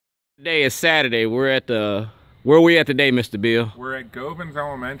Today is Saturday. Where are we at today, Mr. Bill? We're at Govins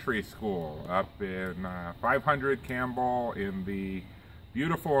Elementary School up in 500 Campbell in the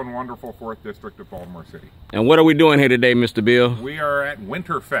beautiful and wonderful 4th District of Baltimore City. And what are we doing here today, Mr. Bill? We are at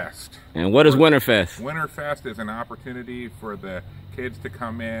Winterfest. And what is Winterfest? Winterfest is an opportunity for the kids to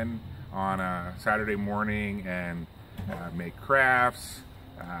come in on a Saturday morning and make crafts,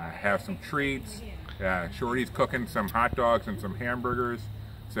 have some treats. Shorty's cooking some hot dogs and some hamburgers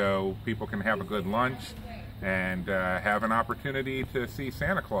so people can have a good lunch and have an opportunity to see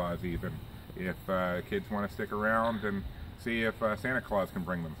Santa Claus even if kids want to stick around and see if Santa Claus can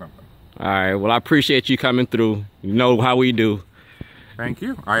bring them something. All right, well, I appreciate you coming through. You know how we do. Thank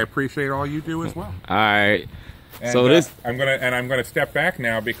you. I appreciate all you do as well. All right. And, so I'm gonna step back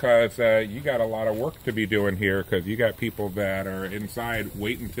now because you got a lot of work to be doing here because you got people that are inside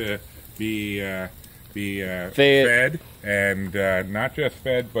waiting to be fed and not just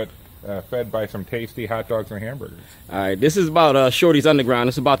fed, but fed by some tasty hot dogs and hamburgers. All right, this is about Shorty's Underground.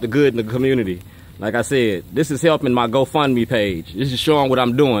 It's about the good in the community. Like I said, this is helping my GoFundMe page. This is showing what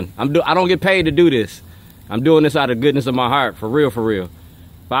I'm doing. I don't get paid to do this. I'm doing this out of the goodness of my heart, for real, for real.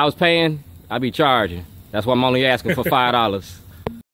 If I was paying, I'd be charging. That's why I'm only asking for $5.